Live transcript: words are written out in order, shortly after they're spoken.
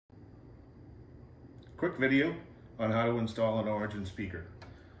quick video on how to install an Origin speaker.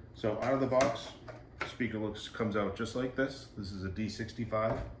 So out of the box, the speaker comes out just like this. This is a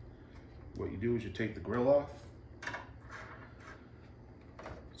D65. What you do is you take the grill off,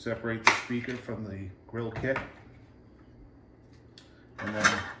 separate the speaker from the grill kit, and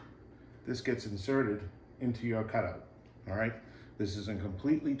then this gets inserted into your cutout. All right, this is a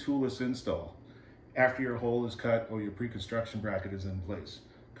completely toolless install after your hole is cut or your pre-construction bracket is in place.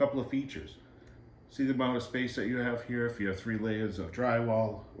 A couple of features. See the amount of space that you have here? If you have 3 layers of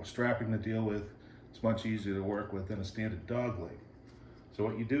drywall or strapping to deal with, it's much easier to work with than a standard dog leg. So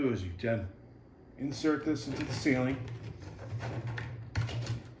what you do is you then insert this into the ceiling,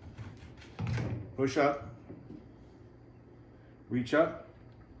 push up, reach up,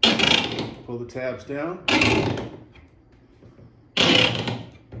 pull the tabs down,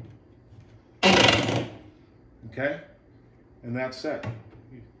 okay, and that's set.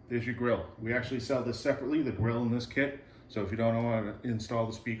 There's your grill. We actually sell this separately, the grill in this kit. So if you don't want to install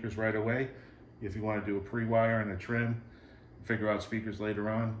the speakers right away, if you want to do a pre-wire and a trim, figure out speakers later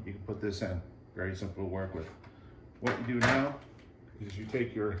on, you can put this in. Very simple to work with. What you do now is you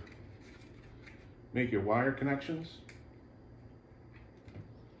make your wire connections.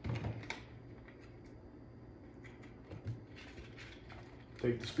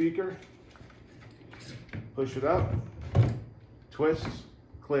 Take the speaker, push it up, twist,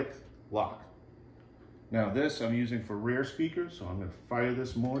 click, lock. Now this I'm using for rear speakers, so I'm going to fire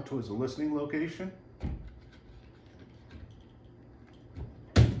this more towards the listening location.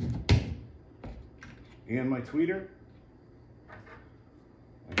 And my tweeter.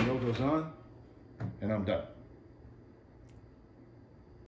 My grill goes on, and I'm done.